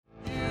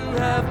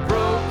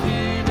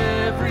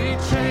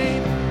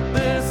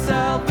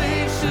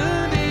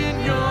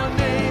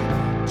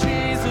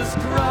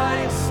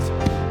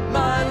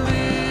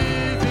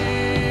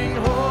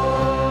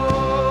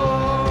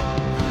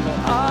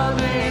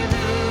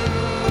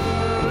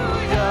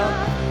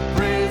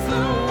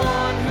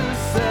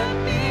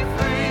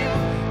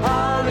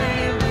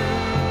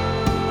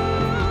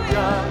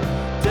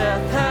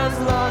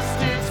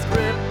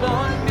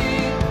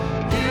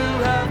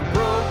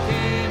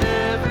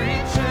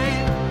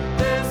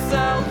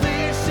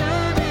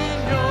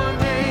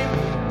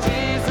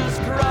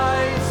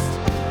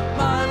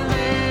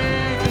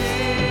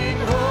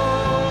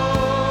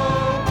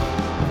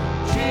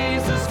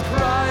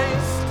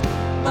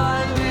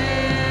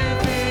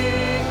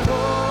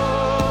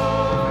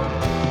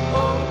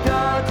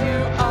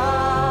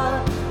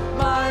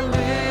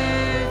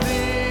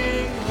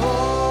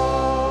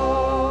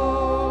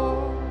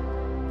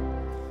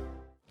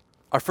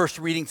first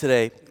reading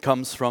today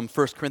comes from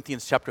 1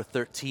 Corinthians chapter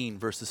 13,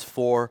 verses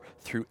 4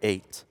 through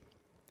 8.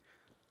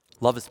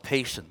 Love is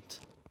patient.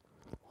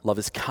 Love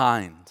is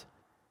kind.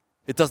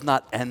 It does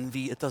not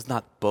envy. It does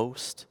not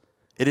boast.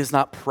 It is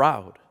not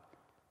proud.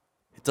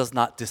 It does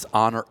not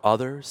dishonor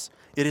others.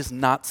 It is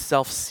not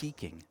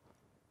self-seeking.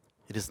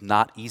 It is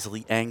not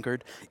easily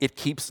angered. It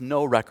keeps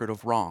no record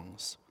of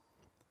wrongs.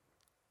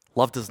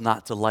 Love does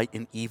not delight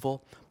in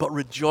evil, but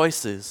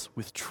rejoices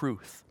with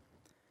truth.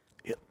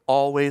 It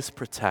always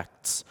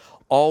protects,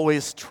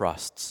 always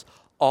trusts,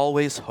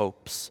 always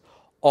hopes,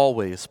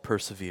 always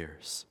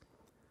perseveres.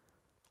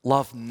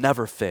 Love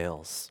never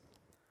fails.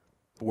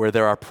 But where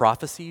there are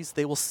prophecies,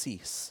 they will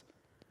cease.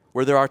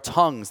 Where there are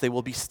tongues, they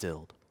will be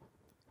stilled.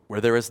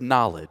 Where there is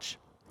knowledge,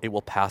 it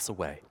will pass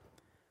away.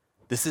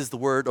 This is the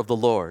word of the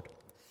Lord.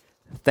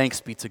 Thanks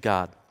be to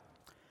God.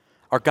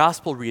 Our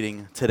gospel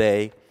reading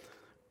today,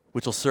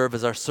 which will serve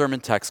as our sermon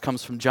text,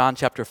 comes from John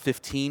chapter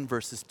 15,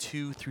 verses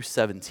 2 through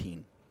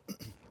 17.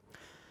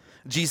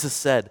 Jesus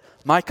said,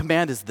 "My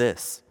command is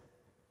this: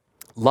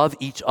 love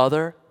each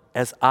other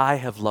as I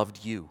have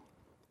loved you.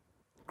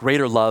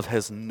 Greater love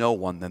has no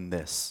one than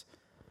this,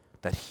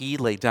 that he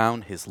lay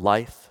down his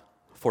life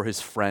for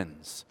his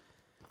friends.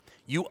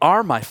 You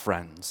are my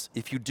friends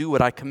if you do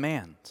what I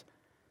command.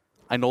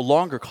 I no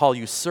longer call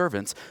you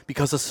servants,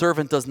 because a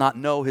servant does not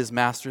know his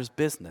master's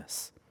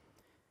business.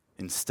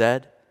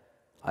 Instead,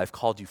 I have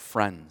called you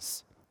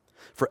friends.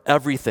 For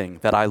everything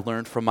that I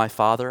learned from my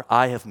Father,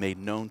 I have made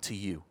known to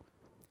you.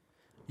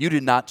 You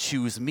did not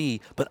choose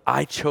me, but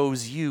I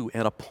chose you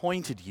and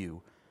appointed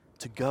you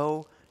to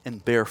go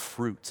and bear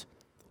fruit,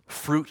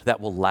 fruit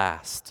that will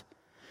last.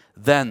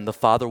 Then the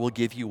Father will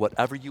give you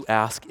whatever you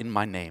ask in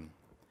my name.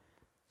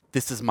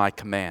 This is my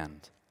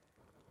command: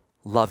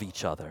 love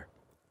each other.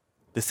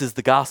 This is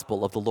the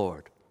gospel of the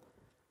Lord.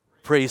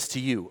 Praise to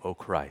you, O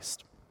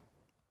Christ."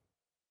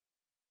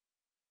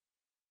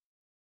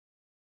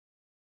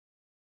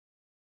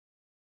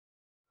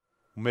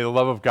 May the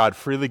love of God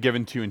freely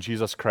given to you in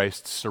Jesus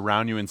Christ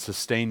surround you and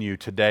sustain you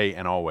today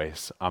and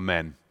always.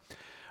 Amen.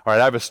 All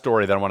right, I have a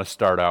story that I want to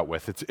start out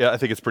with. I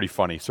think it's pretty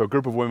funny. So a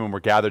group of women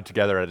were gathered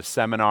together at a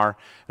seminar,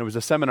 and it was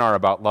a seminar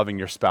about loving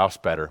your spouse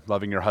better,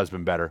 loving your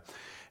husband better.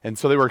 And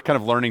so they were kind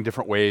of learning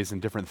different ways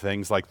and different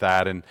things like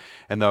that. And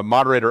the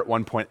moderator at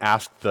one point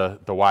asked the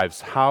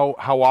wives, how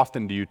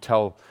often do you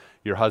tell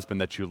your husband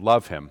that you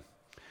love him?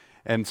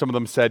 And some of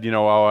them said,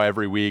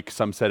 every week.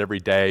 Some said every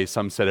day.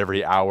 Some said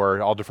every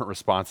hour. All different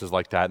responses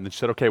like that. And then she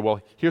said, okay,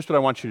 well, here's what I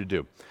want you to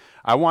do.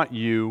 I want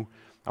you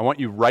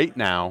right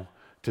now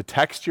to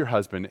text your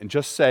husband and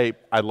just say,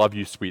 "I love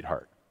you,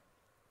 sweetheart."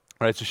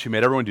 All right, so she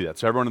made everyone do that.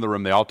 So everyone in the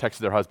room, they all texted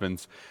their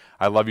husbands,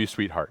 "I love you,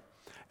 sweetheart."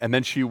 And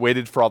then she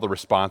waited for all the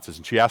responses,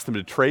 and she asked them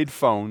to trade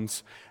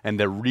phones and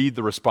to read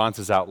the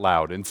responses out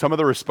loud. And some of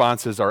the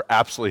responses are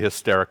absolutely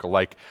hysterical,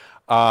 like,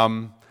 "Are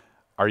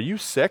you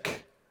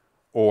sick?"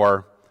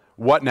 Or,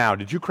 "What now?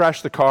 Did you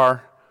crash the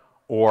car?"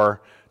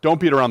 Or, "Don't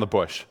beat around the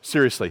bush.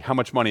 Seriously, how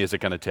much money is it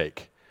going to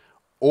take?"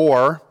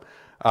 Or,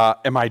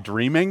 "Am I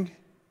dreaming?"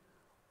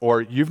 Or,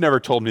 "You've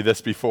never told me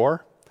this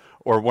before."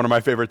 Or one of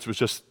my favorites was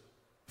just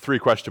 3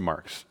 question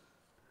marks.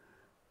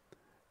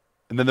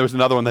 And then there was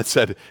another one that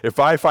said, "If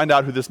I find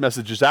out who this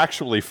message is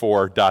actually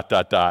for, ...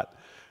 And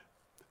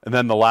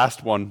then the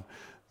last one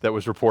that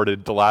was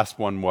reported, the last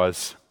one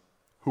was,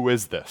 "Who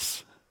is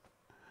this?"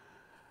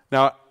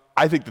 Now,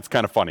 I think that's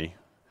kind of funny,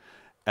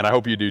 and I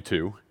hope you do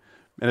too.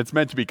 And it's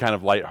meant to be kind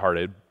of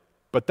lighthearted,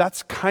 but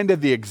that's kind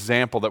of the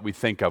example that we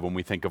think of when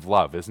we think of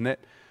love, isn't it?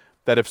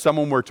 That if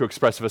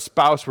a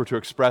spouse were to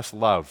express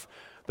love,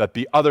 that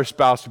the other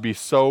spouse would be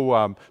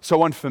so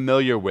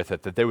unfamiliar with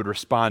it that they would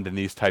respond in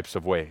these types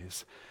of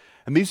ways.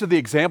 And these are the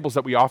examples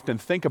that we often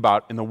think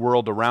about in the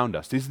world around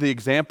us. These are the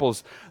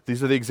examples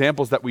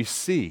that we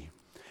see.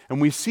 And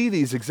we see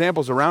these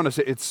examples around us.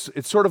 It's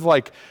sort of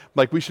like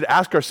we should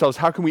ask ourselves,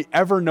 how can we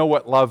ever know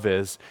what love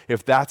is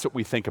if that's what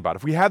we think about?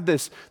 If we have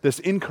this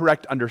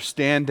incorrect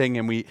understanding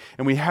and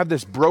we have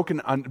this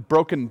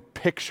broken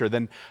picture,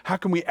 then how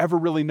can we ever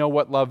really know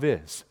what love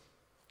is?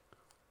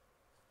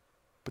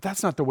 But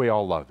that's not the way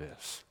all love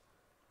is.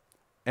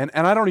 And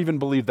I don't even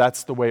believe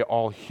that's the way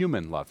all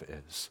human love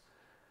is.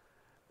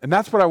 And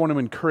that's what I want to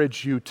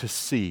encourage you to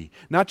see,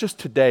 not just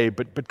today,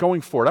 but going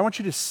forward. I want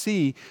you to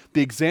see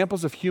the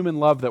examples of human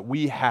love that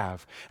we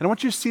have. And I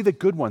want you to see the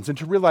good ones and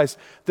to realize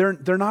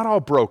they're not all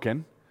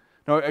broken.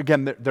 Now,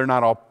 again, they're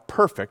not all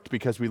perfect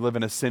because we live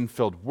in a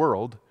sin-filled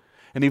world.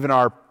 And even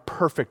our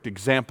perfect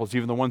examples,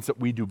 even the ones that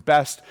we do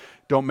best,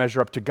 don't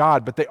measure up to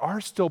God. But they are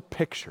still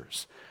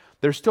pictures.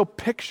 They're still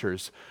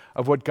pictures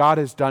of what God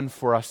has done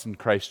for us in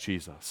Christ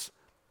Jesus.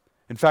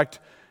 In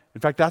fact,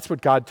 that's what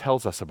God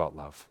tells us about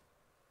love.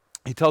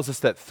 He tells us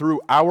that through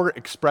our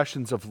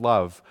expressions of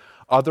love,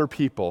 other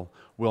people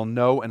will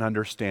know and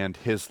understand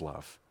His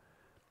love.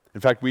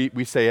 In fact,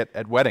 we say it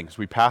at weddings,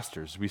 we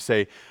pastors. We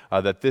say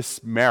that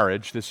this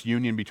marriage, this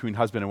union between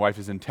husband and wife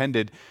is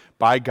intended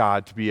by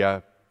God to be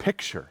a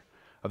picture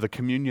of the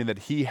communion that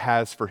He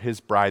has for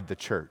His bride, the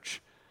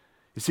church.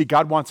 You see,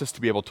 God wants us to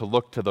be able to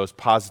look to those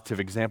positive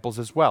examples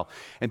as well,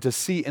 and to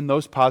see in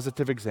those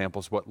positive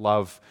examples what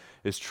love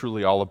is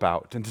truly all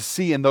about, and to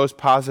see in those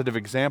positive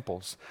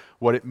examples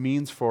what it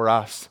means for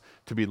us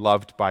to be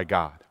loved by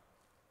God.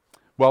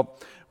 Well,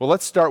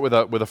 let's start with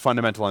a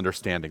fundamental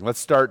understanding. Let's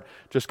start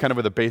just kind of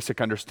with a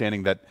basic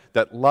understanding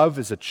that love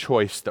is a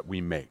choice that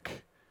we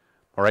make.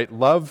 All right?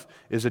 Love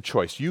is a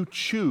choice. You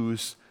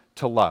choose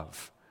to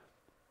love,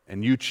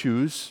 and you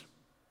choose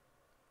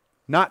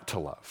not to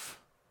love.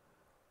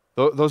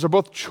 Those are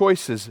both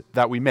choices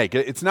that we make.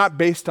 It's not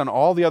based on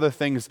all the other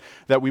things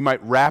that we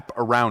might wrap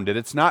around it.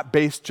 It's not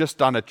based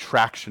just on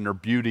attraction or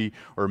beauty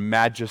or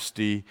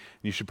majesty.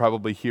 You should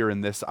probably hear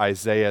in this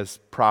Isaiah's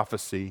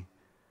prophecy.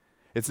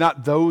 It's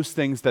not those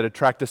things that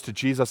attract us to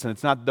Jesus, and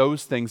it's not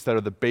those things that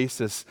are the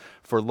basis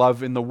for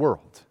love in the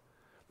world.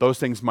 Those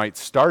things might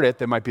start it,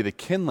 they might be the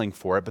kindling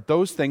for it, but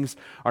those things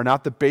are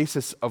not the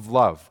basis of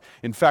love.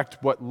 In fact,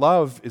 what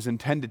love is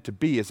intended to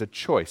be is a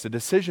choice, a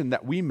decision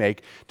that we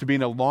make to be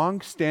in a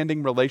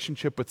long-standing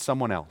relationship with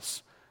someone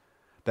else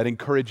that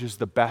encourages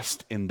the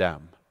best in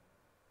them.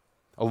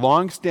 A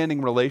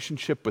long-standing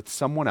relationship with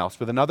someone else,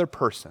 with another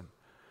person,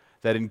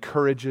 that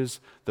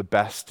encourages the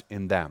best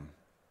in them.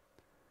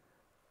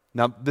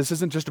 Now, this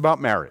isn't just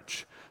about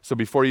marriage. So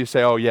before you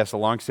say, oh yes, a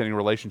long-standing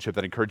relationship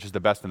that encourages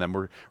the best in them,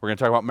 we're going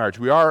to talk about marriage.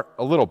 We are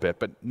a little bit,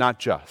 but not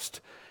just.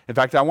 In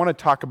fact, I want to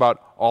talk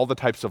about all the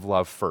types of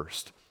love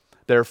first.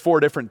 There are 4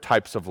 different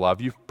types of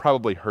love. You've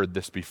probably heard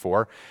this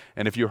before,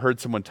 and if you heard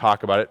someone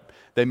talk about it,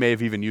 they may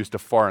have even used a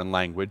foreign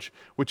language,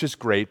 which is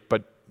great,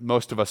 but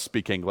most of us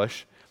speak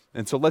English.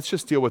 And so let's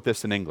just deal with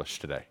this in English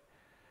today.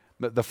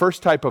 The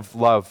first type of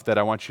love that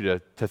I want you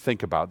to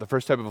think about, the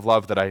first type of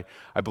love that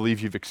I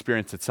believe you've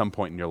experienced at some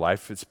point in your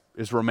life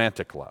is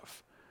romantic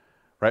love.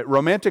 Right?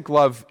 Romantic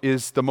love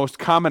is the most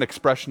common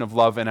expression of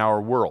love in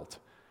our world.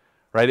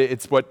 Right?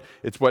 It's what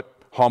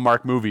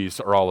Hallmark movies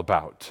are all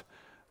about.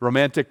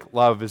 Romantic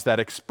love is that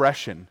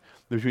expression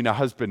between a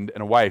husband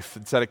and a wife.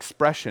 It's that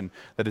expression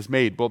that is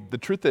made. Well, the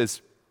truth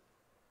is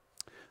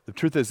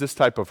this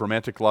type of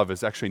romantic love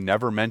is actually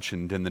never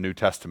mentioned in the New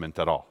Testament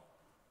at all.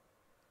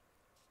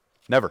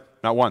 Never,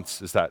 not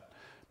once is that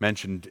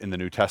mentioned in the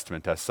New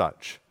Testament as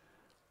such.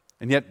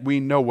 And yet we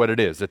know what it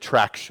is: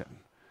 attraction,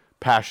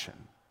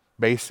 passion,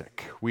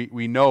 basic.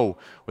 We know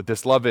what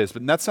this love is,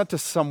 but that's not to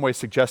some way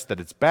suggest that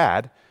it's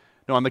bad.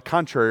 No, on the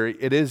contrary,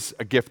 it is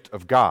a gift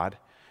of God,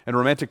 and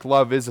romantic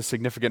love is a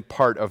significant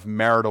part of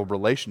marital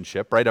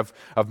relationship, right, of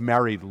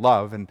married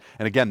love, and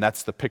again,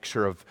 that's the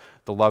picture of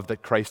the love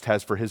that Christ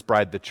has for his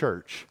bride, the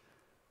church.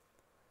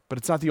 But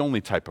it's not the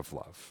only type of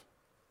love,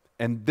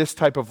 and this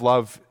type of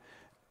love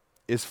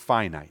is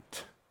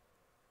finite.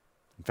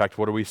 In fact,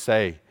 what do we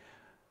say?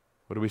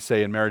 What do we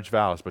say in marriage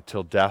vows? But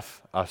till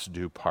death us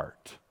do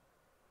part.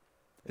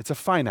 It's a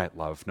finite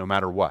love, no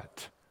matter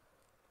what.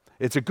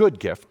 It's a good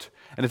gift,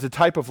 and it's a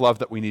type of love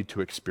that we need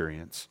to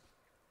experience.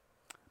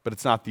 But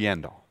it's not the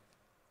end all.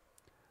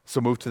 So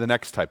move to the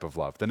next type of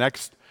love. The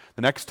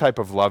next type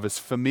of love is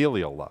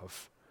familial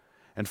love.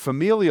 And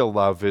familial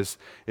love is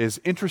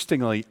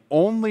interestingly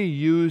only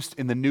used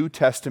in the New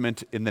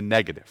Testament in the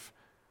negative.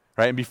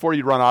 Right? And before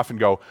you run off and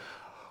go,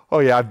 oh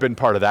yeah, I've been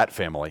part of that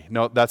family.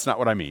 No, that's not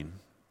what I mean.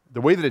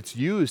 The way that it's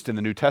used in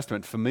the New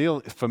Testament,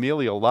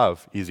 familial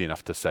love, easy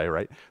enough to say,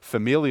 right?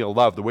 Familial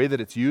love, the way that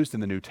it's used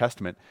in the New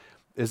Testament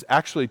is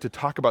actually to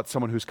talk about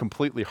someone who's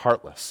completely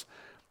heartless.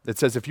 It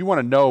says if you want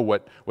to know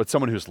what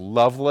someone who's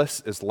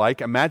loveless is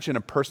like, imagine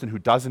a person who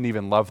doesn't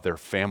even love their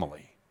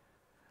family.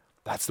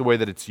 That's the way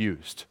that it's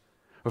used.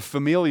 A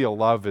familial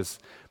love is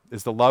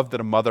the love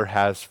that a mother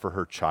has for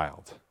her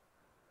child.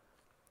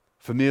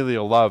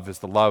 Familial love is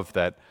the love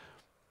that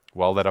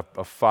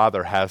a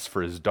father has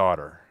for his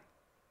daughter.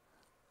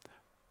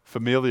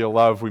 Familial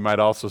love, we might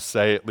also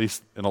say, at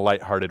least in a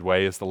lighthearted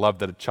way, is the love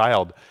that a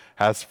child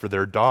has for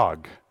their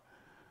dog.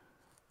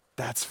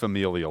 That's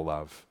familial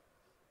love.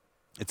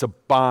 It's a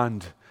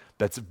bond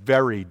that's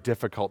very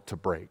difficult to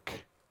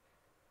break.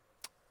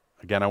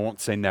 Again, I won't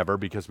say never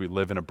because we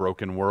live in a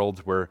broken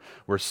world where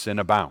sin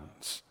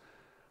abounds.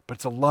 But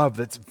it's a love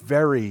that's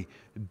very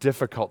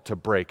difficult to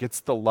break. It's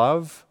the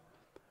love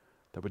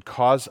that would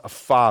cause a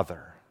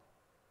father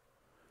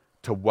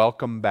to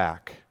welcome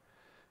back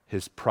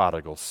his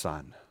prodigal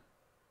son.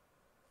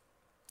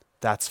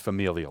 That's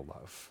familial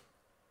love.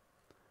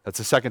 That's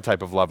the second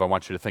type of love I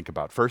want you to think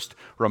about. First,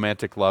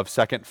 romantic love.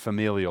 Second,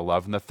 familial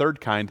love. And the third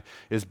kind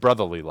is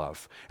brotherly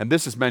love. And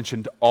this is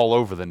mentioned all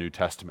over the New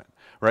Testament,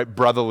 right?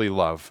 Brotherly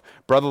love.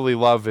 Brotherly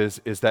love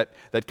is that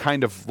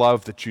kind of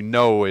love that you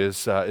know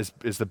is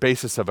the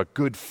basis of a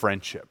good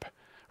friendship,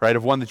 right?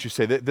 Of one that you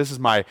say, this is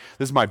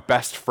my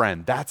best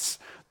friend. That's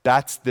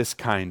this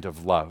kind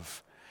of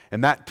love.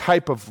 And that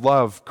type of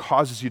love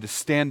causes you to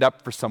stand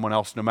up for someone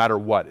else no matter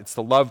what. It's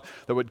the love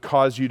that would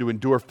cause you to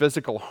endure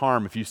physical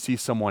harm if you see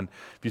someone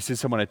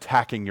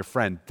attacking your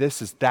friend.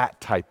 This is that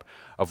type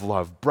of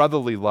love,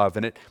 brotherly love.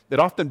 And it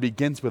often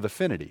begins with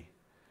affinity,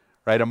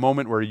 right? A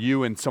moment where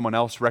you and someone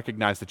else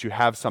recognize that you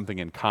have something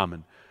in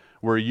common,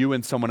 where you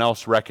and someone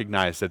else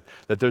recognize that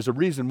there's a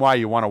reason why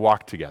you want to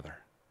walk together.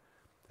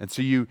 And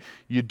so you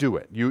do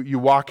it. You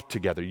walk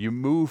together. You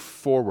move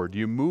forward.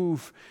 You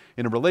move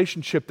in a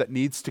relationship that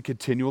needs to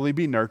continually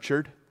be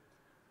nurtured,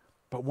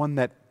 but one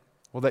that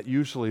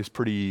usually is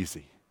pretty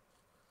easy.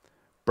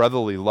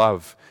 Brotherly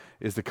love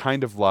is the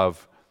kind of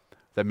love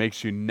that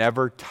makes you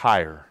never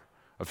tire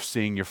of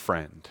seeing your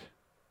friend.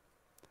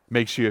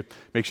 Makes you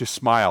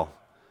smile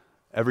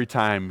every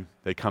time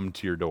they come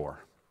to your door.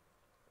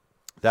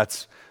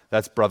 That's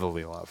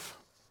brotherly love.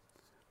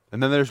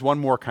 And then there's one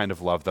more kind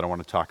of love that I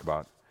want to talk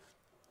about.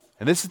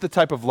 And this is the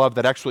type of love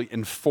that actually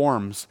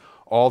informs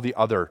all the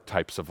other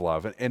types of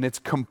love, and it's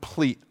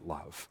complete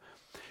love.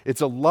 It's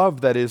a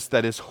love that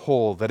is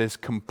whole, that is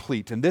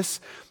complete. And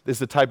this is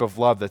the type of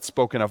love that's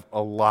spoken of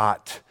a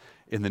lot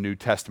in the New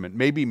Testament,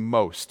 maybe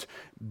most.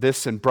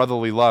 This and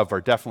brotherly love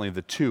are definitely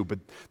the two, but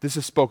this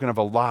is spoken of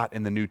a lot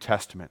in the New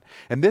Testament.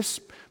 And this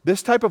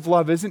type of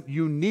love isn't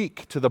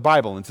unique to the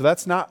Bible, and so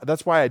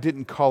that's why I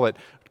didn't call it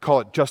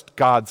just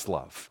God's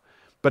love.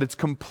 But it's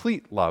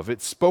complete love.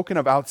 It's spoken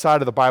of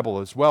outside of the Bible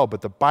as well, but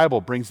the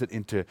Bible brings it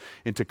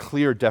into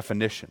clear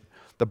definition.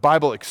 The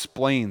Bible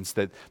explains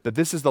that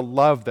this is the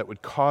love that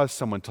would cause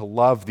someone to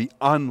love the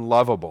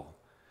unlovable.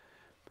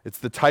 It's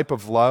the type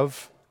of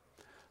love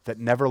that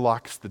never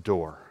locks the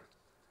door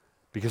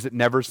because it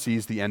never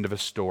sees the end of a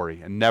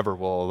story and never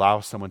will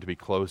allow someone to be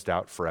closed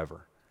out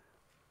forever.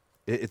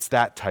 It's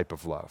that type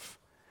of love.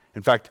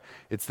 In fact,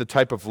 it's the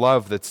type of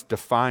love that's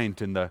defined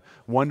in the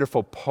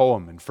wonderful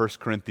poem in 1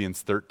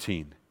 Corinthians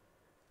 13.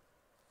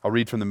 I'll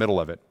read from the middle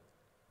of it.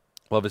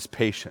 Love is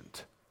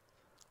patient.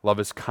 Love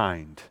is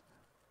kind.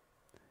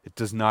 It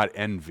does not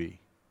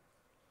envy.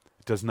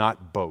 It does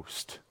not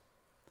boast.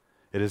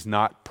 It is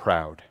not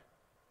proud.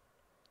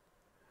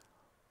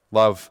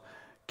 Love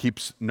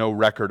keeps no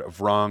record of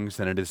wrongs,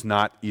 and it is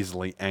not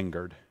easily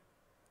angered.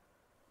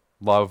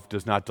 Love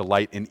does not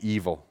delight in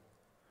evil,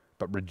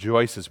 but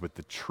rejoices with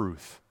the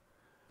truth.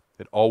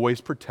 It always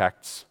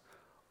protects,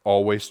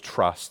 always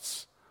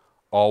trusts,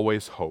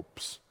 always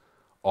hopes,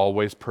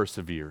 always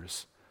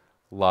perseveres.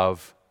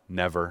 Love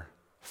never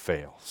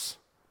fails.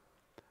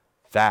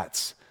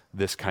 That's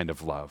this kind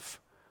of love.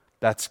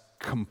 That's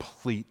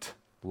complete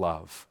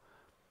love.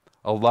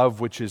 A love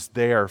which is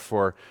there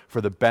for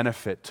the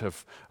benefit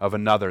of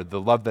another.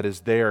 The love that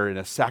is there in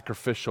a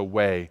sacrificial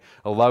way.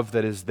 A love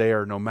that is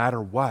there no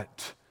matter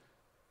what.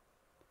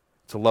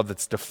 It's a love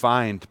that's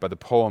defined by the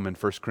poem in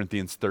 1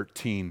 Corinthians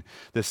 13,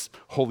 this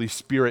Holy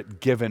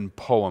Spirit-given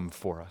poem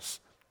for us.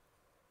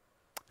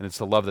 And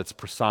it's a love that's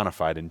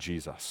personified in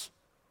Jesus.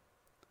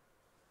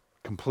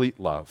 Complete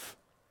love,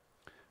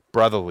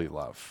 brotherly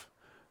love,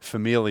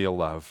 familial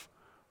love,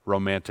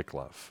 romantic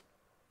love.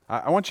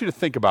 I want you to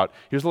think about,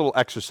 here's a little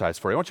exercise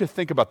for you. I want you to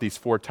think about these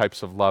 4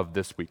 types of love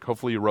this week.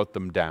 Hopefully you wrote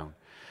them down.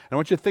 And I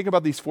want you to think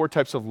about these 4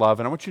 types of love,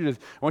 and I want you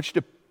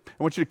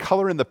to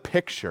color in the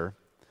picture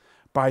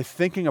by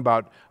thinking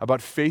about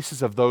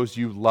faces of those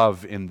you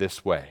love in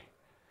this way.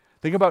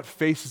 Think about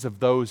faces of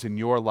those in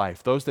your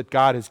life, those that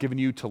God has given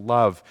you to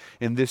love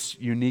in this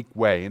unique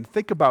way. And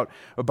think about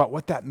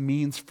what that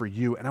means for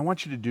you. And I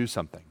want you to do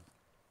something.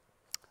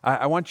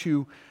 I want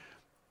you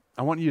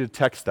to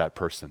text that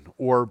person,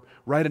 or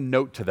write a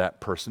note to that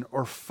person,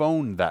 or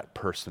phone that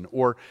person,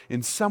 or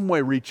in some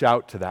way reach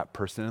out to that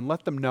person and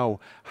let them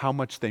know how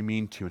much they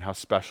mean to you and how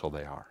special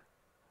they are.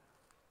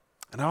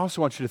 And I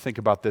also want you to think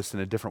about this in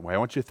a different way. I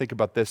want you to think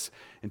about this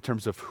in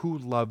terms of who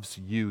loves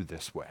you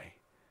this way.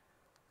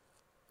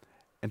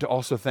 And to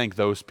also thank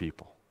those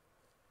people.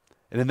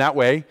 And in that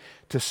way,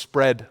 to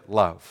spread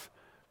love.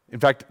 In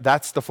fact,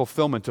 that's the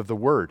fulfillment of the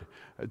word,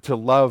 to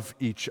love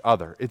each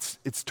other.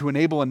 It's to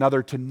enable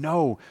another to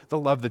know the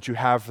love that you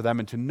have for them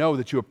and to know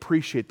that you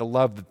appreciate the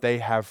love that they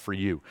have for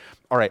you.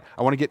 All right,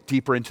 I want to get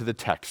deeper into the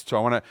text. So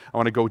I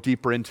want to go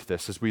deeper into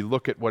this as we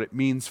look at what it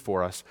means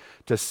for us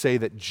to say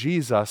that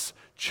Jesus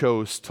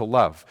chose to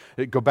love.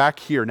 Go back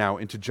here now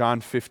into John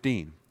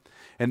 15.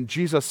 And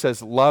Jesus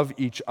says, love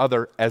each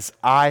other as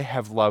I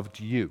have loved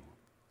you.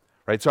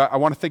 Right? So I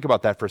want to think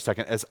about that for a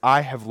second, as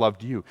I have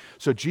loved you.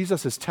 So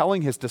Jesus is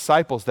telling his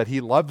disciples that he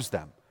loves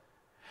them.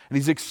 And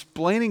he's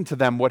explaining to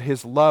them what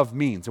his love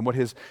means and what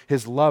his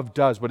love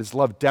does, what his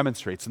love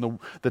demonstrates. And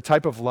the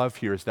type of love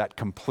here is that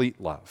complete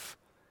love.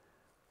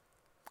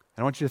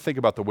 And I want you to think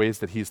about the ways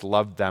that he's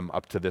loved them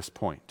up to this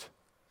point.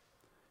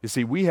 You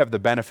see, we have the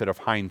benefit of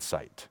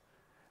hindsight.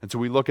 And so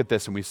we look at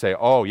this and we say,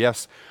 oh,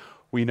 yes,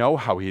 we know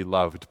how he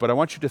loved. But I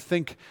want you to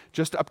think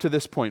just up to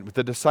this point with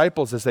the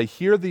disciples as they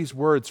hear these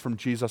words from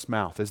Jesus'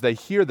 mouth, as they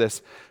hear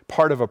this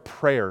part of a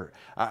prayer,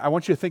 I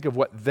want you to think of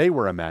what they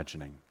were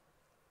imagining.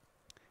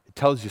 It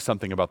tells you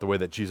something about the way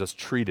that Jesus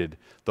treated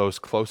those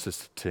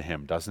closest to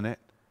him, doesn't it?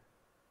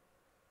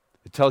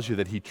 It tells you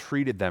that he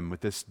treated them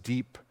with this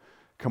deep,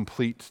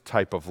 complete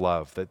type of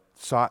love that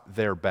sought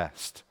their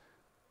best.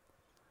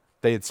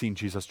 They had seen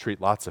Jesus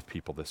treat lots of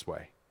people this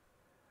way.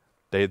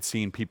 They had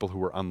seen people who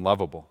were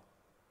unlovable,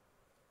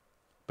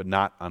 but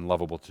not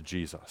unlovable to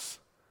Jesus.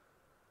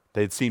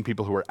 They had seen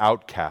people who were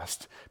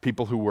outcast,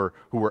 people who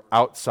were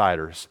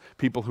outsiders,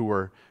 people who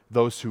were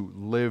those who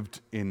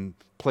lived in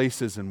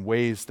places and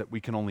ways that we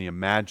can only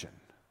imagine.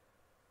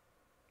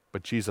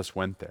 But Jesus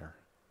went there,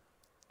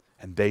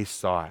 and they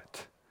saw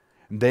it.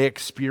 And they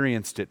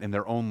experienced it in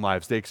their own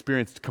lives. They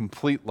experienced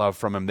complete love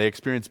from him. They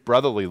experienced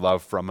brotherly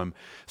love from him.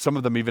 Some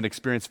of them even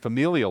experienced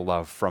familial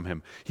love from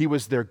him. He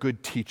was their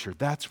good teacher.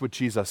 That's what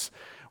Jesus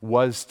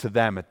was to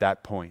them at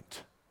that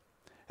point.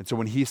 And so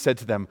when he said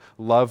to them,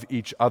 love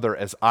each other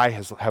as I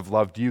have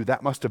loved you,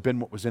 that must have been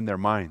what was in their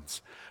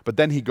minds. But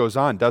then he goes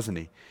on, doesn't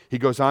he? He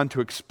goes on to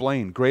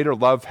explain, greater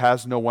love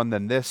has no one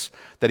than this,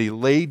 that he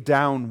laid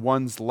down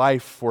one's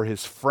life for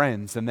his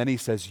friends. And then he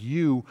says,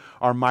 you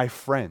are my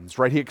friends,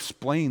 right? He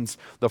explains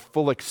the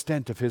full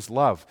extent of his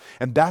love.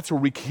 And that's where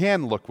we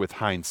can look with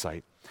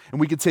hindsight. And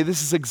we could say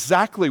this is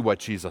exactly what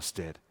Jesus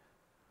did.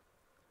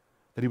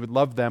 That he would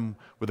love them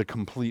with a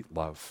complete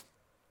love,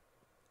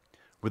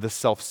 with a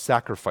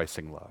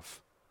self-sacrificing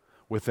love,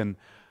 with an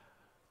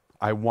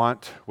I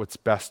want what's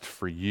best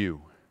for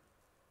you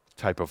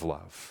type of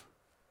love,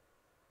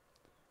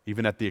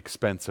 even at the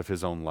expense of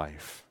his own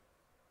life.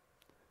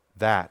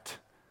 That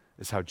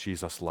is how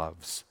Jesus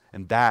loves,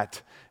 and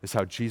that is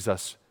how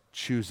Jesus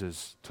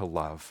chooses to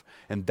love,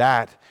 and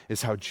that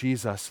is how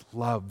Jesus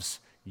loves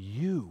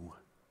you.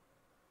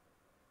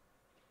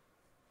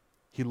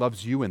 He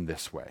loves you in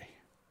this way.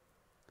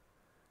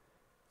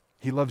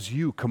 He loves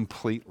you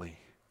completely.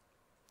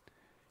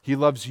 He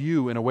loves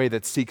you in a way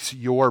that seeks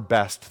your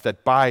best,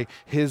 that by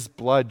his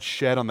blood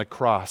shed on the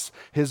cross,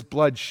 his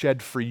blood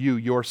shed for you,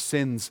 your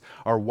sins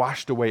are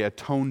washed away,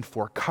 atoned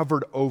for,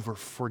 covered over,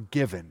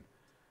 forgiven.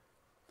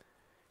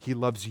 He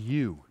loves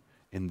you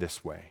in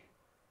this way.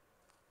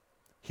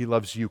 He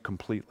loves you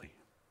completely.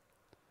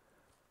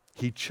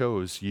 He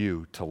chose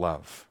you to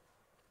love.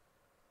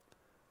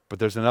 But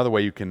there's another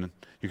way you can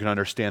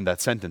understand that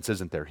sentence,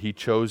 isn't there? He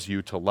chose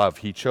you to love.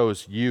 He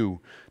chose you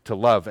to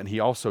love, and he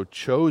also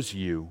chose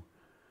you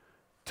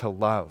to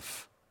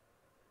love.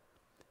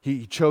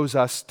 He chose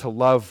us to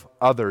love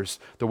others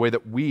the way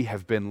that we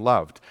have been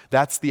loved.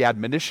 That's the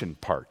admonition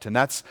part, and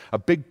that's a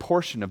big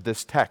portion of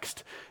this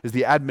text, is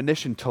the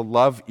admonition to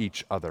love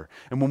each other.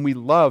 And when we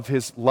love,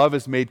 his love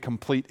is made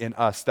complete in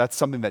us. That's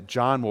something that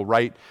John will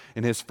write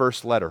in his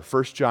first letter,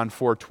 1 John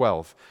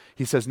 4:12.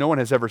 He says, no one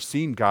has ever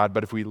seen God,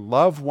 but if we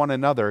love one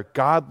another,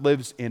 God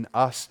lives in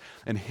us,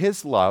 and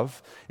his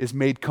love is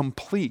made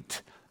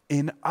complete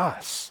in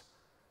us.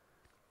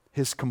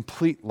 His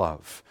complete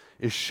love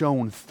is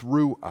shown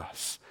through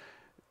us.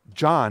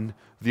 John,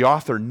 the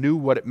author, knew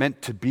what it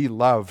meant to be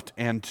loved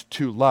and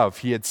to love.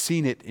 He had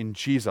seen it in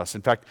Jesus.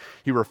 In fact,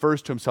 he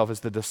refers to himself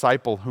as the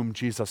disciple whom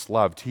Jesus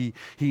loved. He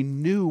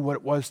knew what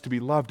it was to be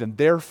loved, and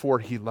therefore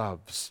he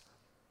loves.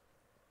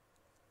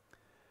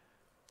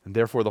 And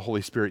therefore the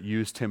Holy Spirit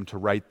used him to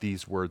write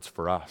these words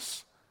for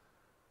us,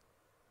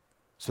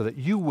 so that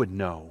you would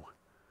know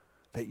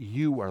that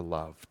you are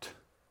loved.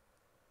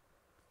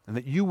 And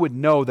that you would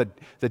know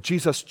that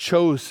Jesus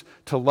chose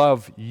to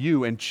love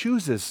you and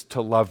chooses to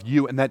love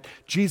you, and that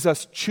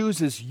Jesus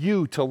chooses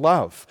you to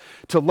love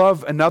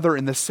another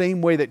in the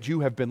same way that you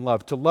have been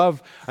loved, to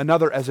love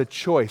another as a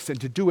choice, and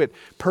to do it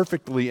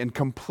perfectly and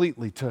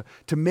completely, to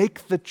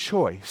make the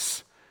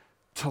choice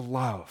to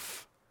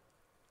love.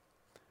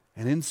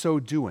 And in so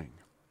doing,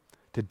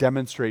 to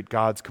demonstrate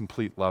God's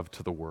complete love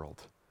to the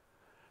world.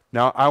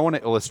 Now, I want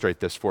to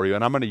illustrate this for you,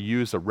 and I'm going to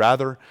use a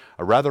rather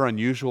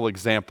unusual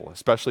example,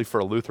 especially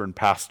for a Lutheran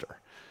pastor,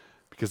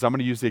 because I'm going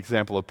to use the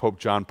example of Pope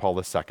John Paul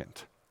II.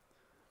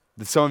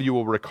 Some of you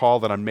will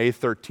recall that on May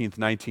 13th,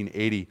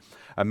 1980,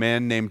 a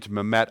man named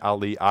Mehmet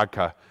Ali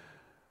Agca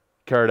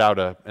carried out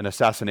an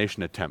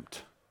assassination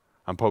attempt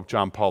on Pope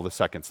John Paul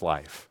II's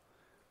life.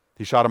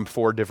 He shot him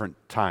 4 different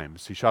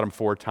times. He shot him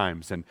 4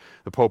 times, and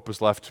the Pope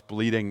was left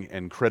bleeding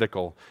and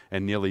critical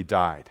and nearly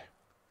died.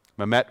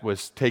 Mehmet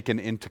was taken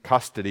into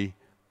custody,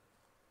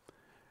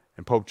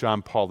 and Pope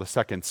John Paul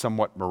II,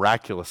 somewhat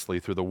miraculously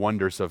through the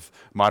wonders of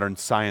modern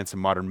science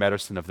and modern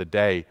medicine of the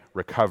day,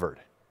 recovered.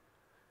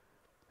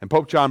 And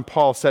Pope John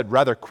Paul said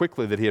rather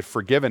quickly that he had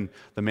forgiven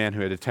the man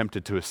who had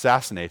attempted to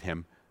assassinate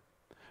him.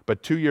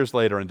 But 2 years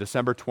later, on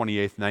December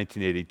 28th,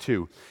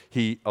 1982,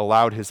 he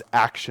allowed his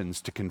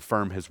actions to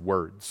confirm his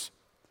words.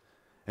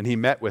 And he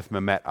met with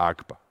Mehmet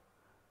Agca.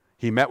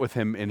 He met with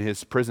him in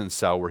his prison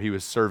cell where he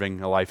was serving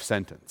a life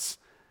sentence.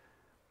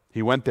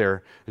 He went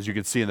there, as you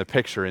can see in the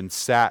picture, and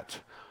sat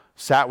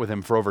with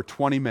him for over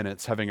 20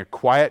 minutes, having a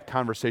quiet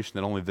conversation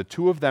that only the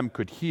two of them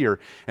could hear,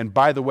 and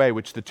by the way,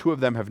 which the two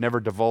of them have never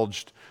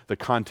divulged the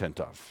content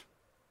of.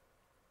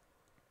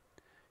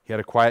 He had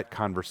a quiet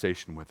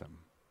conversation with him.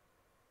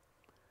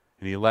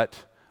 And he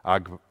let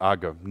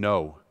Agca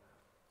know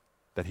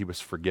that he was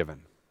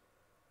forgiven.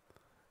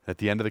 At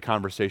the end of the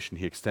conversation,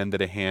 he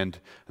extended a hand,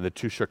 and the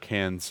two shook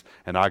hands,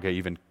 and Agca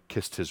even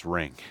kissed his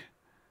ring.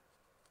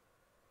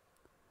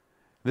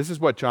 This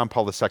is what John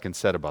Paul II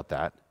said about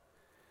that.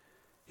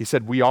 He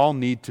said, we all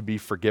need to be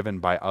forgiven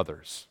by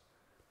others,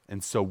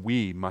 and so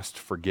we must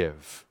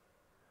forgive.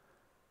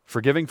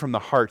 Forgiving from the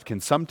heart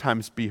can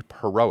sometimes be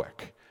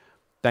heroic.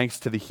 Thanks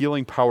to the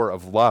healing power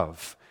of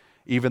love,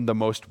 even the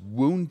most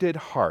wounded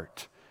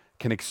heart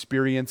can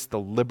experience the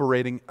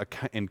liberating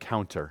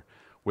encounter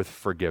with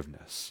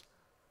forgiveness.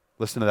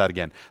 Listen to that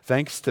again.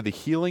 Thanks to the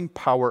healing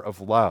power of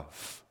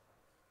love,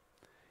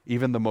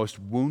 even the most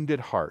wounded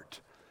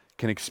heart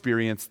can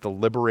experience the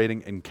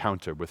liberating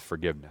encounter with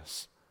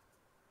forgiveness.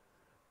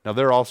 Now,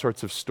 there are all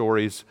sorts of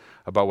stories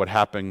about what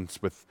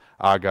happens with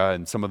Aga,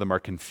 and some of them are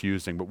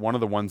confusing, but one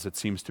of the ones that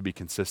seems to be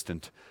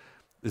consistent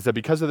is that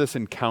because of this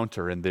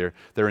encounter and their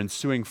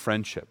ensuing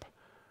friendship,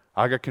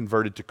 Aga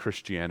converted to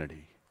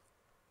Christianity,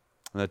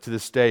 and that to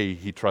this day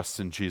he trusts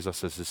in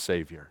Jesus as his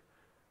Savior.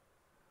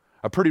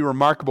 A pretty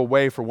remarkable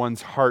way for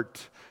one's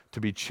heart to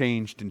be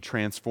changed and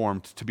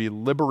transformed, to be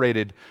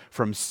liberated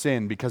from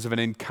sin because of an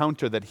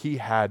encounter that he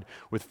had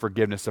with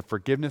forgiveness, a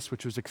forgiveness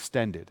which was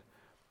extended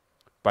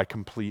by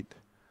complete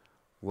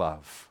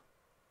love.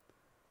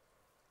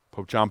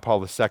 Pope John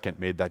Paul II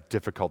made that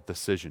difficult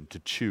decision to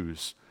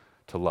choose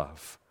to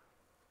love.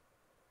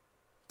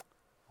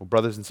 Well,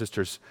 brothers and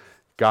sisters,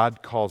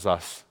 God calls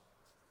us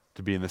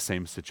to be in the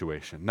same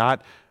situation.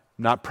 Not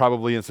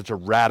probably in such a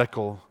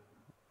radical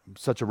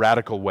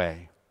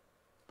way,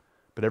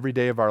 but every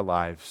day of our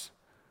lives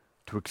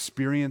to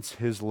experience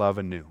his love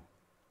anew.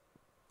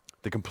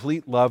 The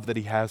complete love that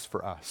he has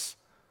for us.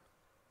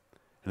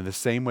 And in the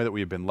same way that we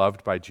have been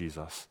loved by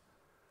Jesus,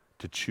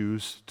 to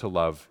choose to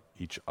love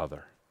each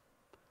other.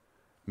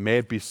 May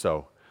it be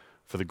so,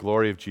 for the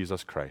glory of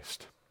Jesus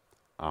Christ.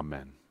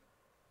 Amen.